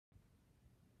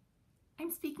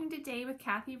I'm speaking today with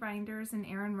Kathy Reinders and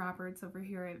Aaron Roberts over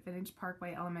here at Vintage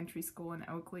Parkway Elementary School in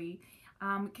Oakley.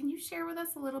 Can you share with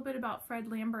us a little bit about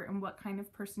Fred Lambert and what kind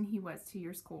of person he was to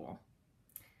your school?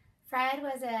 Fred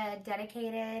was a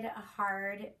dedicated,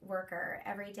 hard worker.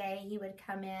 Every day he would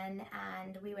come in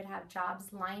and we would have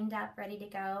jobs lined up, ready to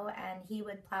go, and he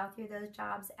would plow through those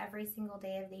jobs every single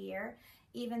day of the year,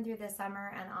 even through the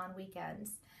summer and on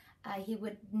weekends. He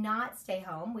would not stay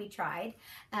home. We tried.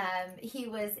 He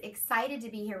was excited to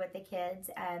be here with the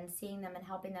kids and seeing them and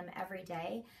helping them every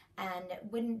day, and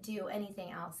wouldn't do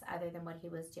anything else other than what he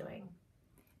was doing.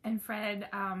 And Fred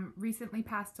recently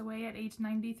passed away at age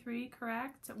 93,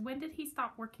 correct? When did he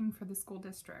stop working for the school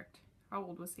district? How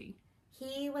old was he?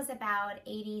 He was about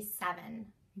 87.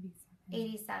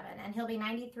 87. And he'll be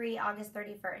 93 August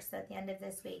 31st, so at the end of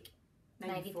this week.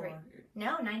 93.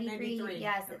 No, 93.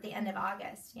 Yes, at the end of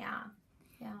August. Yeah.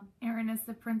 Yeah. Aaron, as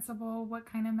the principal, what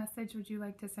kind of message would you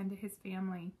like to send to his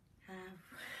family?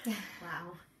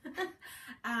 Wow.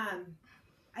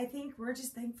 I think we're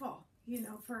just thankful,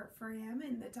 for him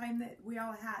and the time that we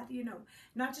all had,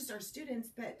 not just our students,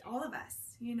 but all of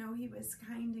us. He was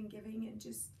kind and giving and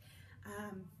just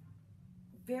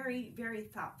very, very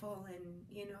thoughtful and,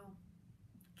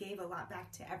 gave a lot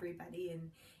back to everybody. And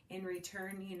in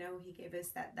return, he gave us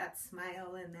that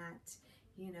smile and that,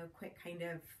 quick kind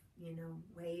of,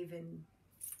 wave, and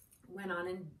went on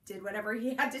and did whatever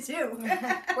he had to do.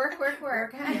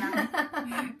 work.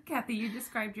 Yeah. Kathy, you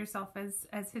described yourself as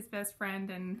his best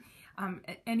friend, and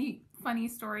any funny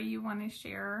story you want to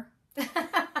share? Keep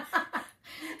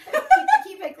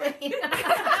it clean.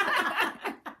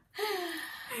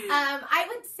 I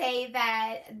would say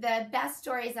that the best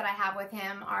stories that I have with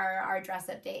him are our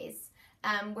dress-up days,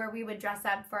 where we would dress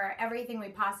up for everything we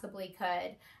possibly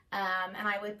could, and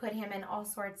I would put him in all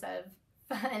sorts of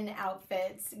fun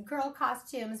outfits, girl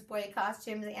costumes, boy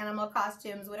costumes, animal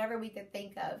costumes, whatever we could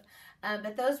think of.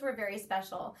 But those were very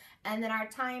special. And then our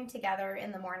time together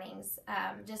in the mornings,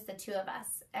 just the two of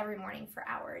us, every morning for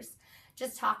hours,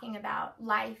 just talking about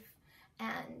life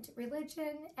and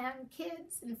religion and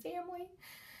kids and family.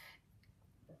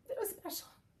 It was special.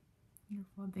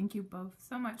 Wonderful. Thank you both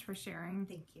so much for sharing.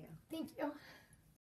 Thank you. Thank you.